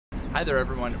Hi there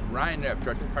everyone, Ryan Knapp,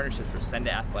 Director of Partnerships for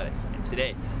Senda Athletics, and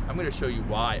today I'm going to show you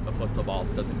why a futsal ball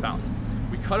doesn't bounce.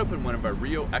 We cut open one of our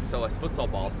Rio XLS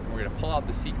futsal balls and we're going to pull out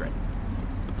the secret,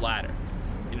 the bladder.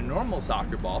 In a normal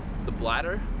soccer ball, the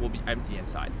bladder will be empty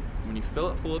inside. When you fill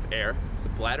it full of air, the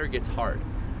bladder gets hard.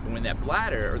 And when that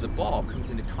bladder or the ball comes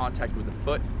into contact with the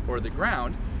foot or the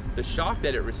ground, the shock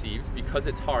that it receives, because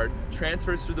it's hard,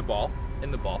 transfers through the ball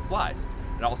and the ball flies.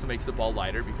 It also makes the ball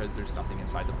lighter because there's nothing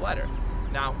inside the bladder.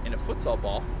 Now, in a futsal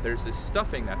ball, there's this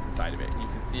stuffing that's inside of it, and you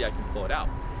can see I can pull it out.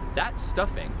 That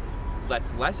stuffing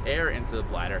lets less air into the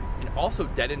bladder and also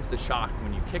deadens the shock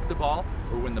when you kick the ball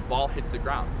or when the ball hits the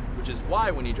ground, which is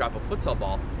why when you drop a futsal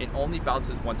ball, it only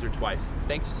bounces once or twice,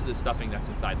 thanks to the stuffing that's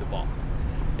inside the ball.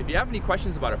 If you have any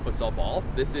questions about our futsal balls,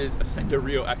 this is a Senda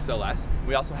Rio XLS.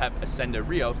 We also have a Senda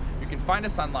Rio. You can find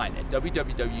us online at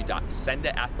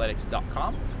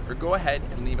www.sendaathletics.com or go ahead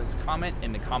and leave us a comment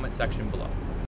in the comment section below.